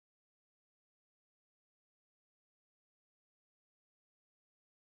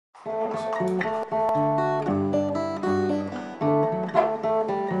It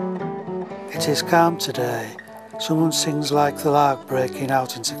is calm today. Someone sings like the lark breaking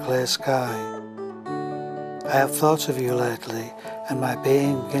out into clear sky. I have thought of you lately, and my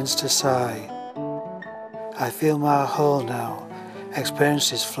being begins to sigh. I feel my whole now,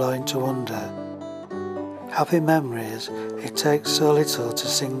 experiences flowing to wonder. Happy memories, it takes so little to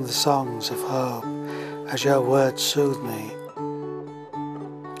sing the songs of hope, as your words soothe me.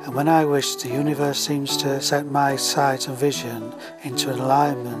 And when I wish, the universe seems to set my sight and vision into an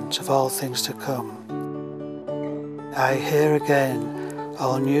alignment of all things to come. I hear again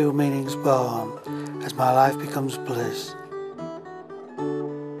all new meanings born as my life becomes bliss.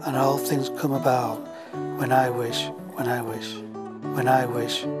 And all things come about when I wish, when I wish, when I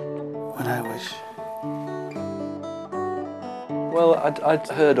wish, when I wish. Well, I'd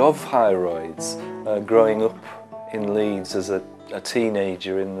heard of High Royds growing up in Leeds as a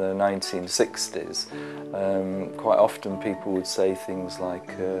teenager in the 1960s. Quite often people would say things like,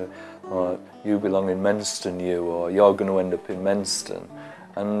 oh, you belong in Menston, or you're going to end up in Menston.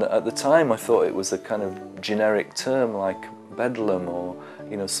 And at the time I thought it was a kind of generic term like Bedlam or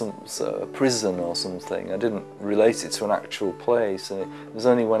some sort of prison or something. I didn't relate it to an actual place, and it was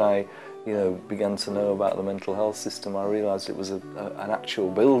only when I began to know about the mental health system I realised it was an actual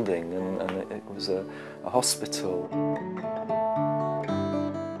building and it was a hospital.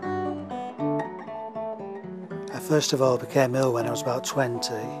 I first of all became ill when I was about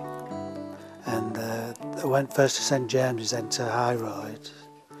 20, and I went first to St James's, then to High Royds.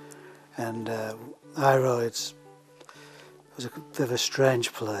 And High Royds was a bit of a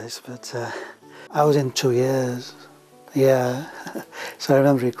strange place, but I was in 2 years. Yeah, so I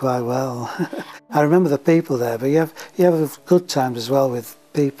remember it quite well. I remember the people there, but you have good times as well with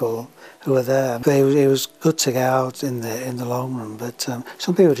people who were there. But it was good to get out in the long run, but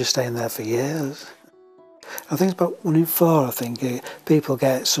some people are just staying there for years. I think it's about 1 in 4, I think, people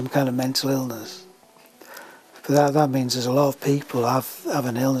get some kind of mental illness. But that means there's a lot of people have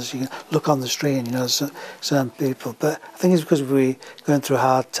an illness. You can look on the street and certain people. But I think it's because we're going through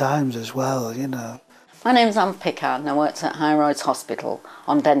hard times as well, My name's Anne Pickard and I worked at High Royds Hospital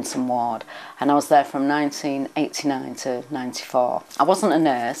on Denton Ward, and I was there from 1989 to 94. I wasn't a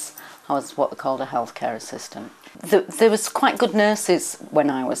nurse, I was what they called a healthcare assistant. There was quite good nurses when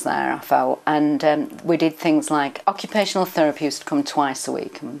I was there, I felt, and we did things like occupational therapy used to come twice a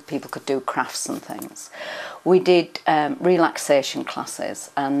week and people could do crafts and things. We did relaxation classes,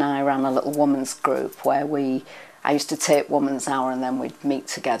 and I ran a little women's group where I used to take Woman's Hour and then we'd meet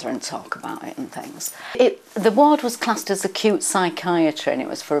together and talk about it and things. The ward was classed as acute psychiatry, and it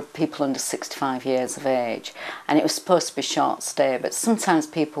was for people under 65 years of age, and it was supposed to be short stay, but sometimes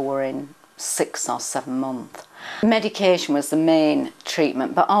people were in 6 or 7 months. Medication was the main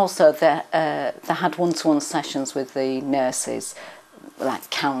treatment, but also they had one-to-one sessions with the nurses, like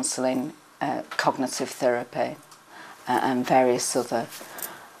counselling, cognitive therapy and various other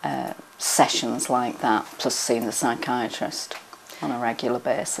sessions like that, plus seeing the psychiatrist on a regular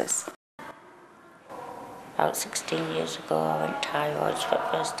basis. About 16 years ago I went to High Royds for the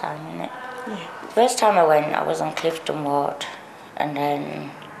first time, innit? Yeah. The first time I went I was on Clifton Ward, and then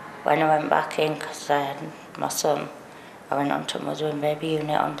when I went back in, because I had my son, I went on to mother and baby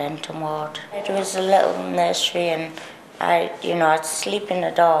unit on Denton Ward. There was a little nursery and I'd sleep in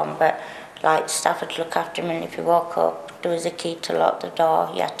the dorm, but like staff would look after him, and if he woke up there was a key to lock the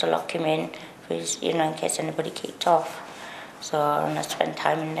door. You had to lock him in, in case anybody kicked off. So and I spent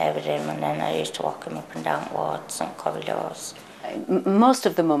time in there with him, and then I used to walk him up and down wards and corridors. Most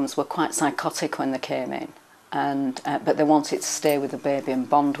of the mums were quite psychotic when they came in, but they wanted to stay with the baby and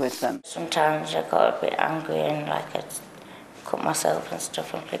bond with them. Sometimes I got a bit angry and I'd cut myself and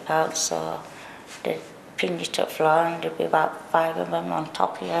stuff and flip out, so they'd pin you to the floor and there'd be about 5 of them on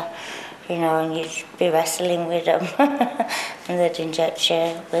top of you. And you'd be wrestling with them and they'd inject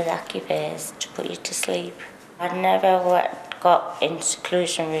you with Accupase to put you to sleep. I'd never got in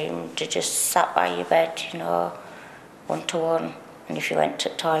seclusion room. They just sat by your bed, one-to-one. And if you went to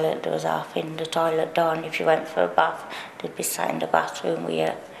the toilet, there was half in the toilet door, and if you went for a bath, they'd be sat in the bathroom with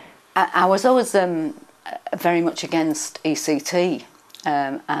you. I was always very much against ECT.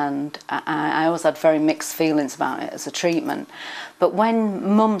 And I always had very mixed feelings about it as a treatment. But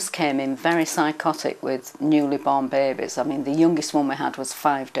when mums came in very psychotic with newly born babies, I mean the youngest one we had was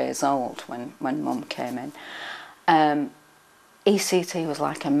 5 days old when mum came in, ECT was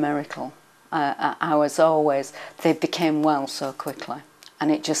like a miracle. They became well so quickly,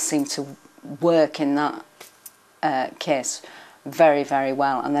 and it just seemed to work in that case very, very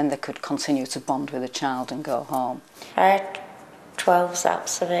well, and then they could continue to bond with the child and go home. I had 12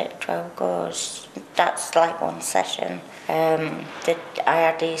 zaps of it, 12 goes. That's like one session. I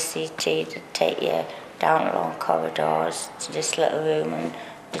had ECT to take you down long corridors to this little room, and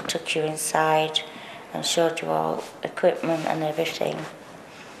they took you inside and showed you all equipment and everything.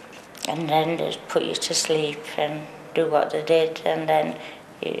 And then they'd put you to sleep and do what they did, and then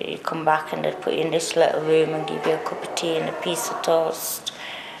you come back and they'd put you in this little room and give you a cup of tea and a piece of toast,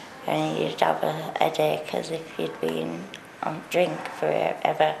 and you'd have a headache as if you'd been on drink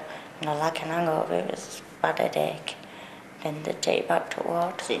forever, like an hangover. It was a bad headache. Then they'd take you back to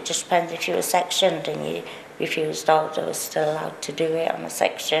wards. It just depends if you were sectioned and you refused or they were still allowed to do it on a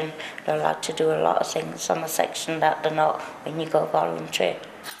section. They're allowed to do a lot of things on a section that they're not when you go voluntary.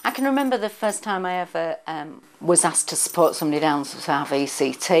 I can remember the first time I ever was asked to support somebody down to have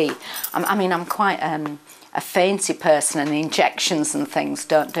ECT. I mean, I'm quite a fainty person, and the injections and things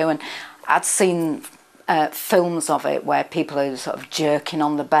don't do. And I'd seen films of it where people are sort of jerking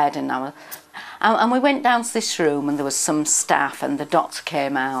on the bed, and we went down to this room, and there was some staff, and the doctor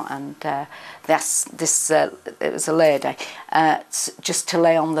came out, and they asked it was a lady, just to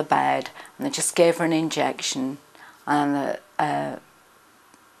lay on the bed, and they just gave her an injection, and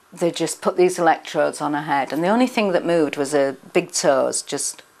they just put these electrodes on her head, and the only thing that moved was her big toes,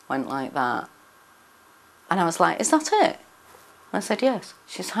 just went like that. And I was like, is that it? And I said, yes,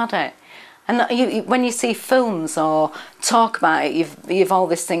 she's had it. And when you see films or talk about it, you've all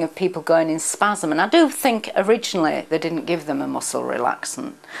this thing of people going in spasm. And I do think originally they didn't give them a muscle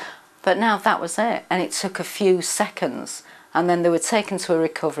relaxant, but now that was it. And it took a few seconds, and then they were taken to a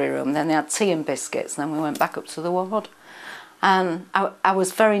recovery room. Then they had tea and biscuits, and then we went back up to the ward. And I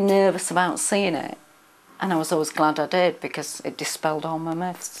was very nervous about seeing it, and I was always glad I did, because it dispelled all my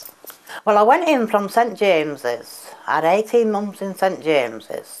myths. Well, I went in from St James's. I had 18 months in St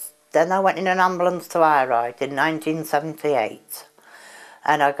James's. Then I went in an ambulance to High Royds in 1978,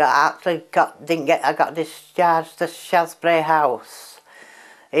 and I got discharged to Shaftesbury House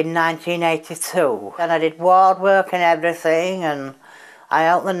in 1982. And I did ward work and everything, and I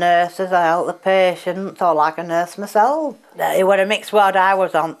helped the nurses, I helped the patients, all like a nurse myself. It was a mixed ward I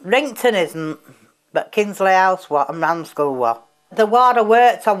was on. Rington isn't, but Kingsley House was and Ramschool was. The ward I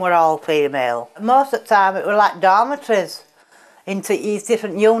worked on were all female. Most of the time it was like dormitories, into these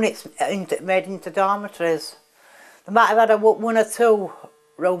different units made into dormitories. They might have had one or two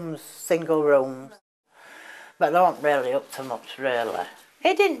rooms, single rooms, but they weren't really up to much, really.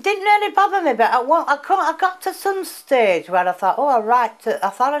 It didn't really bother me, but I got to some stage where I thought, oh, I'll write to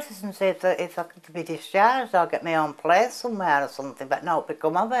authorities and see if I could be discharged or get my own place somewhere or something, but no, it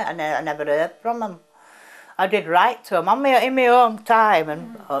become of it, and I never heard from them. I did write to them in my own time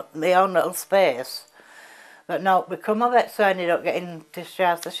and my own little space, but no, it become of it, so I ended up getting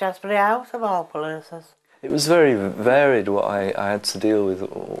discharged to Shaftesbury House of all places. It was very varied what I had to deal with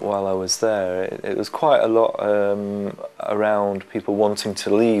while I was there. It was quite a lot around people wanting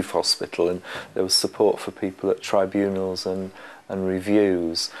to leave hospital, and there was support for people at tribunals and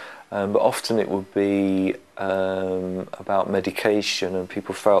reviews. But often it would be about medication, and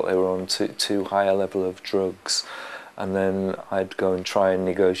people felt they were on too high a level of drugs. And then I'd go and try and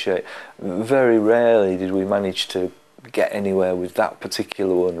negotiate. Very rarely did we manage to get anywhere with that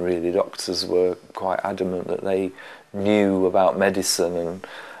particular one, really. Doctors were quite adamant that they knew about medicine, and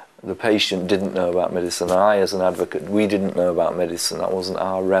the patient didn't know about medicine. And I, as an advocate, we didn't know about medicine. That wasn't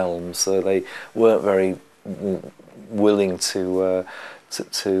our realm, so they weren't very willing to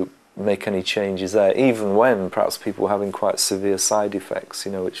make any changes there, even when perhaps people were having quite severe side effects,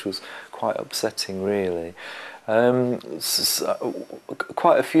 which was quite upsetting, really.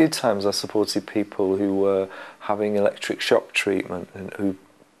 Quite a few times I supported people who were having electric shock treatment and who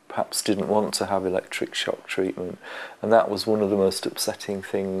perhaps didn't want to have electric shock treatment, and that was one of the most upsetting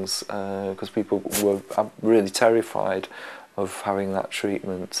things, because people were really terrified of having that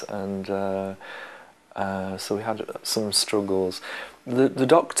treatment, and so we had some struggles. The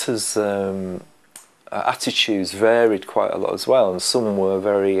doctors' attitudes varied quite a lot as well, and some were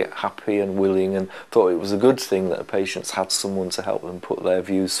very happy and willing and thought it was a good thing that the patients had someone to help them put their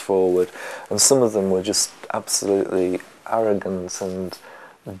views forward, and some of them were just absolutely arrogant and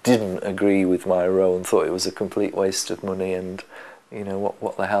didn't agree with my role and thought it was a complete waste of money, and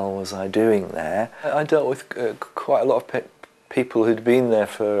what the hell was I doing there? I dealt with quite a lot of people who'd been there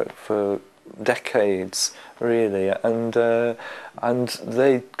for decades, really, and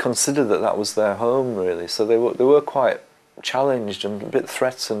they considered that was their home, really. So they were quite challenged and a bit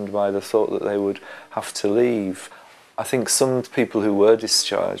threatened by the thought that they would have to leave. I think some people who were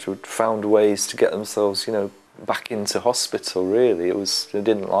discharged found ways to get themselves, back into hospital, really. I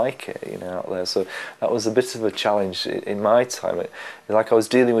didn't like it, you know, out there. So that was a bit of a challenge in my time. Like I was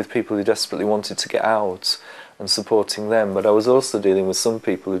dealing with people who desperately wanted to get out and supporting them, but I was also dealing with some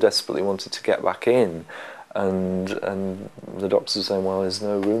people who desperately wanted to get back in, and the doctors were saying, well, there's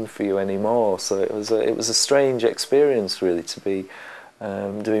no room for you anymore. So it was a strange experience, really, to be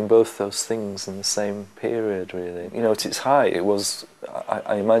doing both those things in the same period, really. You know, at its height, it was,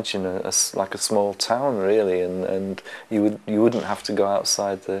 I imagine, like a small town, really, and you wouldn't have to go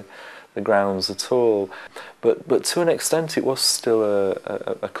outside the grounds at all. But to an extent, it was still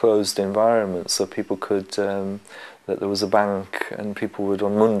a closed environment, so people could. That there was a bank, and people would,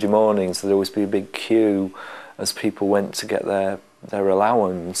 on Monday mornings, there'd always be a big queue as people went to get their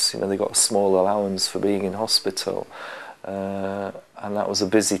allowance. You know, they got a small allowance for being in hospital. And that was a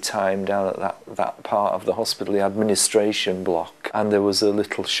busy time down at that part of the hospital, the administration block. And there was a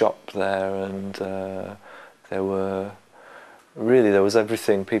little shop there, and there was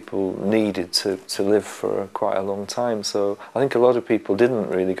everything people needed to live for quite a long time. So I think a lot of people didn't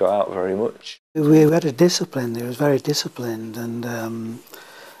really go out very much. We had a discipline. It was very disciplined, and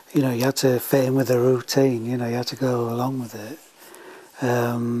you know, you had to fit in with the routine. You know, you had to go along with it.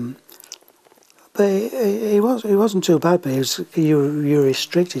 But it wasn't too bad. But you were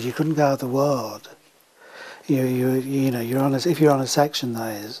restricted. You couldn't go out of the ward. You know, if you're on a section,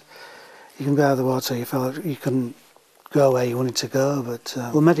 that is, you can go out of the ward. So you felt you couldn't go where you wanted to go. But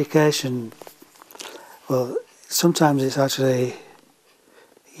well, medication. Well, sometimes it's actually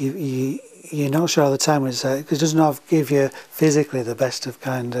you're not sure all the time when it's because it doesn't give you physically the best of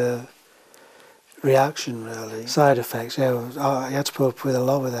kind of reaction, really. Side effects, yeah, you had to put up with a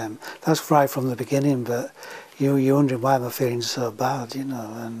lot of them. That's right from the beginning, but you're wondering why am I feeling so bad, you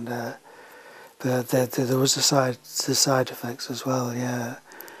know, and but there was the side effects as well, yeah.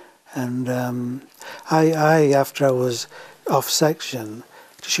 And I after I was off section,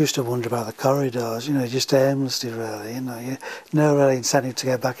 just used to wonder about the corridors, you know, just aimlessly, really, you know, no really incentive to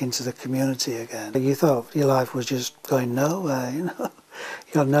get back into the community again. You thought your life was just going nowhere, you know.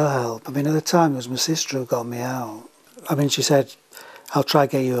 You got no help. I mean, at the time, it was my sister who got me out. I mean, she said, I'll try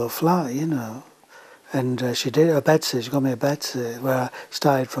to get you a flat, you know. And she did, a bedsit, she got me a bedsit, where I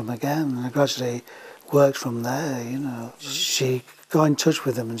started from again, and I gradually worked from there, you know. She got in touch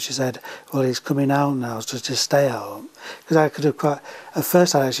with him and she said, well, he's coming out now, so just stay out. Because I could have at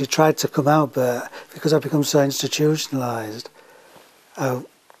first I actually tried to come out, but because I'd become so institutionalised, I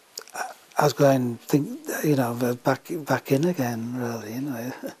was going to think, you know, back in again, really, you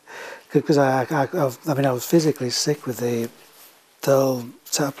know. Because I mean, I was physically sick with the whole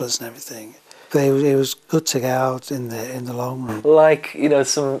tablets and everything. But it was good to get out in the long run. Like, you know,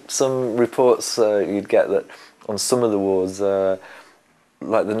 some reports you'd get that on some of the wards,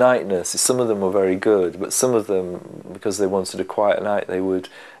 like the night nurses, some of them were very good, but some of them, because they wanted a quiet night, they would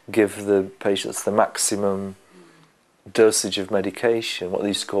give the patients the maximum dosage of medication, what they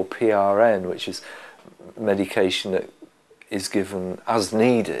used to call PRN, which is medication that is given as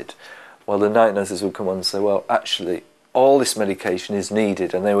needed. Well, the night nurses would come on and say, well, actually, all this medication is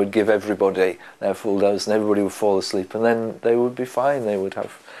needed, and they would give everybody their full dose, and everybody would fall asleep, and then they would be fine. They would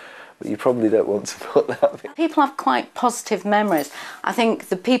have, but you probably don't want to put that. People have quite positive memories. I think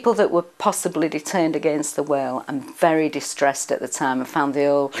the people that were possibly detained against the will and very distressed at the time and found the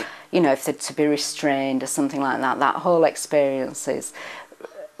whole, you know, if they're to be restrained or something like that, that whole experience is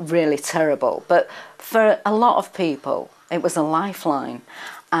really terrible. But for a lot of people, it was a lifeline.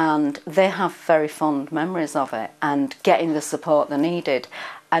 And they have very fond memories of it and getting the support they needed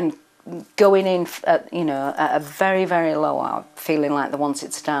and going in at, you know, at a very, very low hour, feeling like they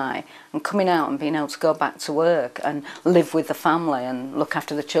wanted to die, and coming out and being able to go back to work and live with the family and look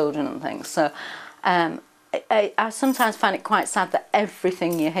after the children and things. So I sometimes find it quite sad that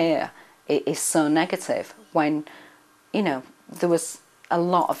everything you hear is so negative when, you know, there was a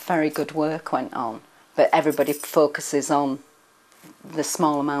lot of very good work went on, but everybody focuses on the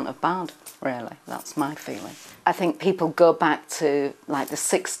small amount of bad, really. That's my feeling. I think people go back to like the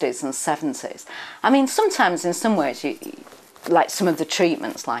 60s and 70s. I mean, sometimes in some ways, like some of the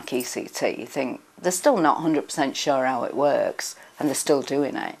treatments like ECT, you think they're still not 100% sure how it works and they're still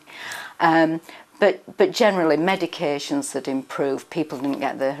doing it. But generally, medications that improve, people didn't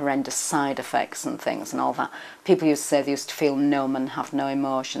get the horrendous side effects and things and all that. People used to say they used to feel numb and have no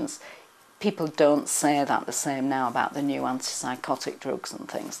emotions. People don't say that the same now about the new antipsychotic drugs and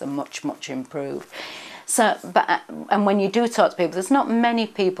things. They're much, much improved. So, and when you do talk to people, there's not many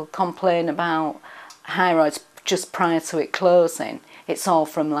people complain about High Royds just prior to it closing. It's all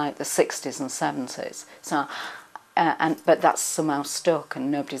from like the 60s and 70s. So But that's somehow stuck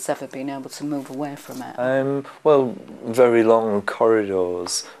and nobody's ever been able to move away from it. Well, very long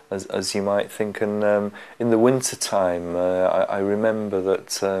corridors, as you might think, and in the winter time, I remember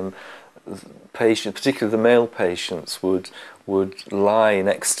that patients, particularly the male patients, would lie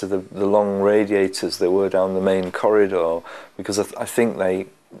next to the long radiators that were down the main corridor, because I think they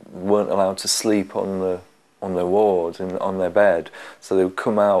weren't allowed to sleep on their ward and on their bed, so they would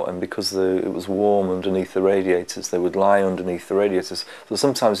come out, and because it was warm underneath the radiators, they would lie underneath the radiators. So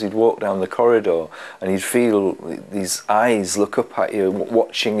sometimes you'd walk down the corridor and you'd feel these eyes look up at you,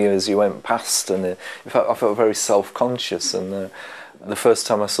 watching you as you went past, and in fact I felt very self-conscious. And the first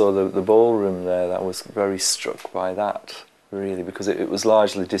time I saw the ballroom there, I was very struck by that, really, because it was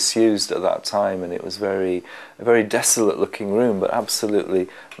largely disused at that time, and it was a very desolate looking room, but absolutely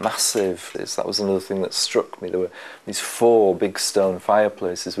massive. That was another thing that struck me. There were these 4 big stone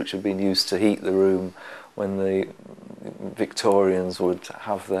fireplaces which had been used to heat the room when the Victorians would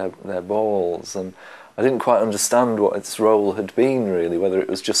have their balls, and I didn't quite understand what its role had been, really, whether it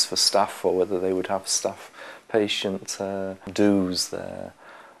was just for staff or whether they would have staff patient dues there.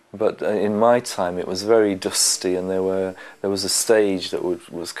 But in my time it was very dusty, and there was a stage that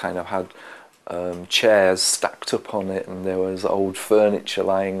was kind of had chairs stacked up on it, and there was old furniture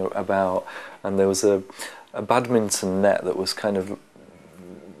lying about, and there was a badminton net that was kind of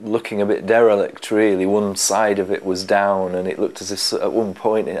looking a bit derelict, really. One side of it was down, and it looked as if at one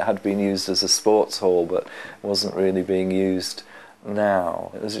point it had been used as a sports hall, but it wasn't really being used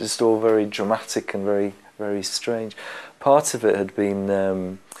now. It was just all very dramatic and very, very strange. Part of it had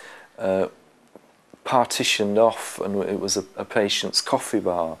been partitioned off, and it was a patient's coffee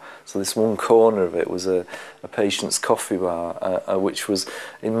bar. So this one corner of it was a patient's coffee bar, which was,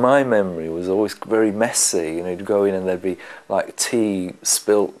 in my memory, was always very messy. You know, you'd go in and there'd be like tea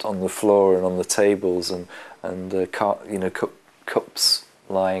spilt on the floor and on the tables, and cups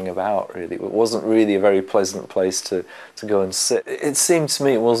lying about. Really, it wasn't really a very pleasant place to go and sit. It seemed to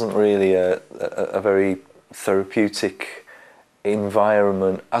me it wasn't really a very therapeutic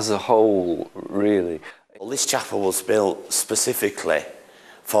environment as a whole, really. Well, this chapel was built specifically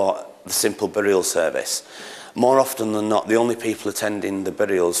for the simple burial service. More often than not, the only people attending the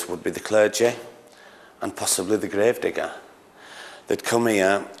burials would be the clergy and possibly the gravedigger. They'd come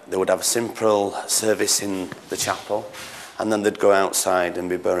here, they would have a simple service in the chapel, and then they'd go outside and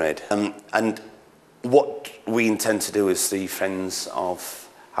be buried. And what we intend to do as the Friends of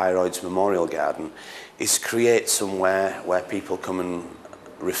High Royds Memorial Garden is create somewhere where people come and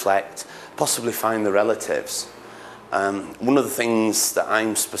reflect, possibly find the relatives. One of the things that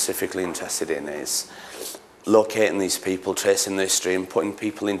I'm specifically interested in is locating these people, tracing their history, and putting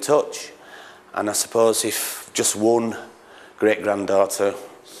people in touch. And I suppose if just one great-granddaughter,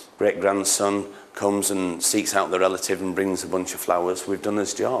 great-grandson comes and seeks out the relative and brings a bunch of flowers, we've done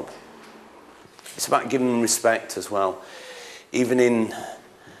his job. It's about giving them respect as well. Even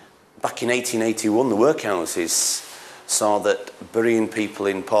back in 1881, the workhouses saw that burying people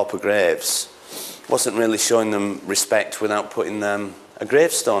in pauper graves wasn't really showing them respect without putting a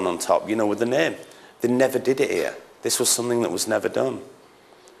gravestone on top, you know, with the name. They never did it here. This was something that was never done.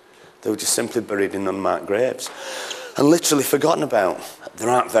 They were just simply buried in unmarked graves and literally forgotten about. There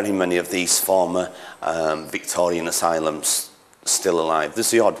aren't very many of these former Victorian asylums still alive.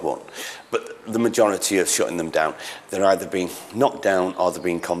 There's the odd one, but the majority are shutting them down. They're either being knocked down or they're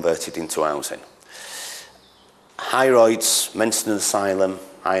being converted into housing. High Royds, Menston Asylum,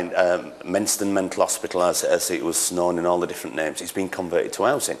 Menston Mental Hospital, as it was known in all the different names, it's been converted to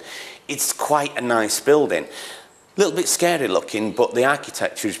housing. It's quite a nice building. A little bit scary looking, but the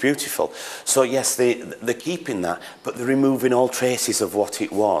architecture is beautiful. So yes, they're keeping that, but they're removing all traces of what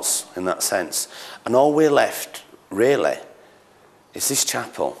it was in that sense. And all we're left, really, is this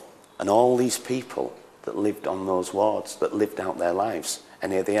chapel and all these people that lived on those wards, that lived out their lives.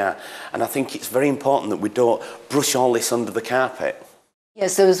 And here they are. And I think it's very important that we don't brush all this under the carpet.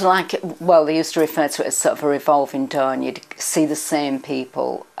 Yes, there was like, well, they used to refer to it as sort of a revolving door, and you'd see the same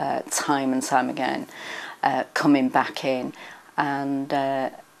people time and time again coming back in. And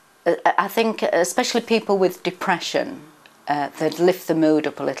I think especially people with depression, they'd lift the mood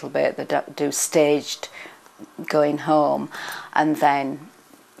up a little bit, they'd do staged going home, and then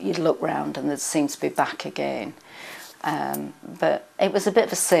you'd look round and they'd seem to be back again. But it was a bit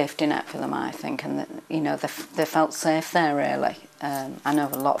of a safety net for them, I think, and you know, they felt safe there, really. I know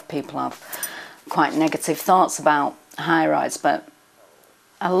a lot of people have quite negative thoughts about High Royds, but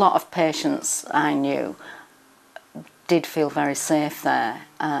a lot of patients I knew did feel very safe there,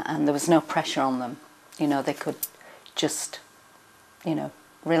 and there was no pressure on them. You know, they could just, you know,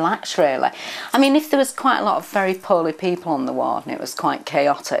 relax really. I mean, if there was quite a lot of very poorly people on the ward and it was quite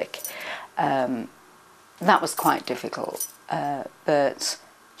chaotic, that was quite difficult. But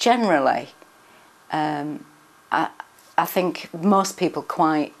generally, I think most people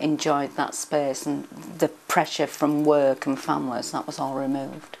quite enjoyed that space, and the pressure from work and families, that was all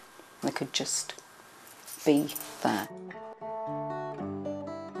removed. They could just be there.